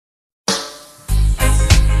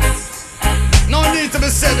need to be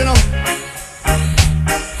said, you know.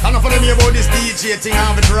 Enough of them hear about this DJ thing,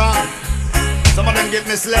 have it wrong. Some of them get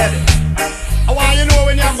misled. I want you know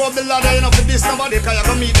when you go up the ladder, you know, for this nobody, cause you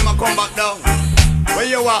go meet them and come back down. Where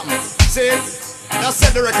you at, man? See? Now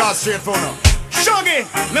set the record straight for now. Shaggy,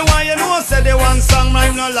 me want you know, say the one song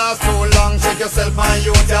might not last too long. Check yourself and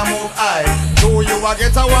you can move high. Do you a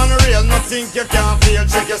get a one real, nothing you can't feel.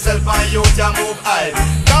 Check yourself and you can move high.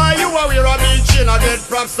 Cause you a wear a big chain, I get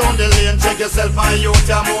props down the lane. Check yourself and you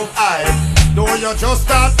can move high. Do you just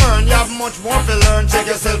start earn, you have much more to learn. Check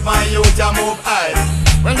yourself and you can move high.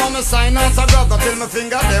 When now me sign out a grab, till my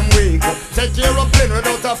finger them weak. Take your plane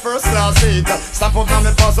without a first class seat. Stop up now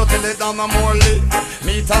me pass out till it down no more leak.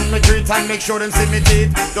 Meet and me greet and make sure them see me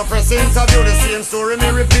teeth. The press interview, the same story me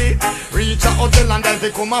repeat. Reach a hotel and then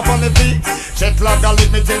they come up on me feet. Check log a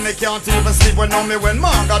lit me till me can't even sleep. When now me when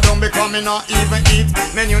manga done become me not even eat.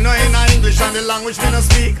 Men you know in a English and the language me no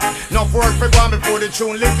speak. No work for one before the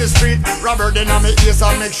tune lift the street. Robert then on me ears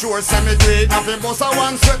and make sure send me do it. Nothing but a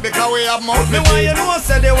one sweat because we have mouth me why you know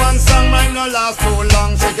say the one song might not last too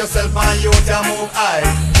long. Check yourself and you can move high.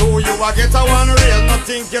 Do you a get a one real,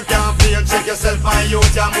 nothing you can't feel. Check yourself and you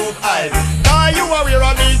can move high. Cause you a wear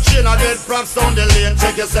a big chain, I get props down the lane.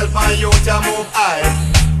 Check yourself and you can move high.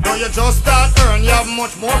 Do you just start earn, you have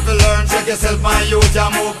much more to learn. Check yourself and you can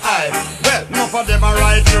move high. Well, enough of them are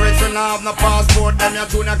right lyrics, we not have no passport. Them your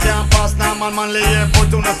tune can't pass now, manly airport.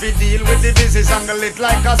 Do not fit deal with the business angle it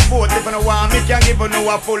like a sport. If you no want me can give you no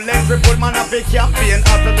a full length report. Man a big campaign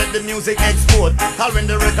after let the music export. All when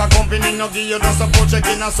the record company no give you no support. Check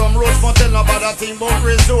in a some roads, but tell nobody thing about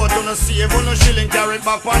resort. Do not save on no shilling, carry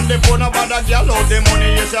back on the phone. Nobody girl out the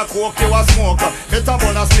money, yes you coke, you a smoke. Better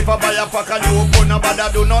burn a slipper by a pack and you open. Nobody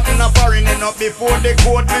do nothing a foreign enough before the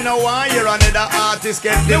court. Me no want hear another artist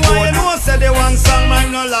get the vote. You know say the one song might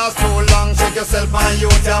not last too long. Check yourself and you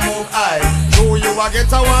can move high. Do you a get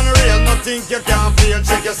a one real, nothing you can't feel.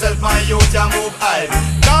 Check yourself and you can move high.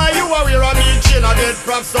 Cause you a wear a big chain, I get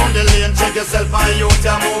props down the lane. Check yourself and you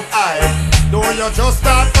can move high. Do you just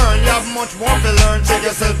start earn, you have much more to learn. Check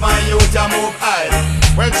yourself and you can move high.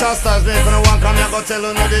 Well, Chasters, me gonna want come here, go tell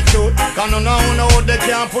you the truth. Cause no know they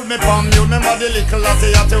can't put me palm you. Remember the little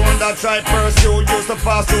latte at the one that tried pursue. Used to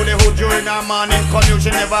pass through the hood during our morning commute.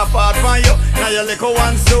 She never fought for you, now you little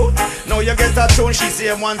one suit. Now you get a tune, she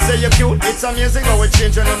say one say you cute. It's amazing how we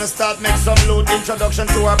change when on the start make some loot. Introduction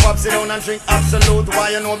to our pop, sit down and drink absolute.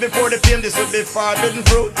 Why you know before the fame this would be forbidden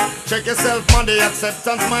fruit. Check yourself on the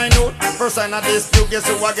acceptance minute. First sign of this you guess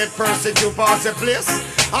who I get persecuted pass your place.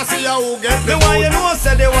 I see how who get the why you know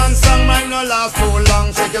say the one song might not last too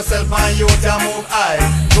long. Check yourself and you can move high.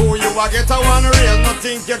 Do you a get a one real,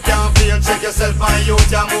 nothing you can't feel. Check yourself and you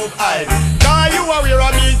can move high. Cause you a wear a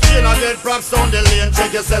big chain, I get props down the lane.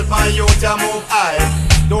 Check yourself and you can move high.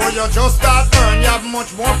 Do you just start earn, you have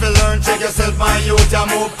much more to learn. Check yourself and you can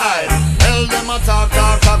move high. Tell them a talk,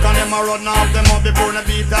 and them a run off them up before the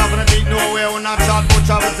beat off. And the beat nowhere on a chat, but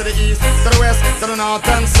travel to the east, to the west, to the north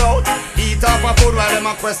and south. Eat off a food while them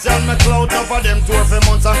a question me clout. Now for them tour for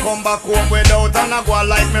months and come back home without. And I go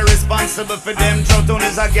like me responsible for them. Trout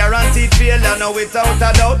is a guaranteed failure, now without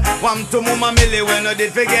a doubt. One to mama milli when I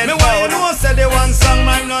did forget. Me why you know say the one song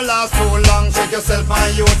might not last too long. Check yourself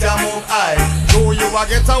and you can move high. Do you a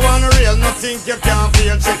get a one real, nothing you can't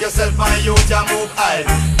feel. Check yourself and you can move high.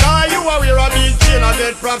 Cause you a wear a big chain, I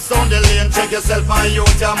get props down the lane. Check yourself and you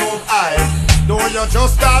can move high. Do you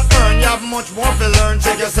just start earn, you have much more to learn.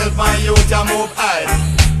 Check yourself and you can move high.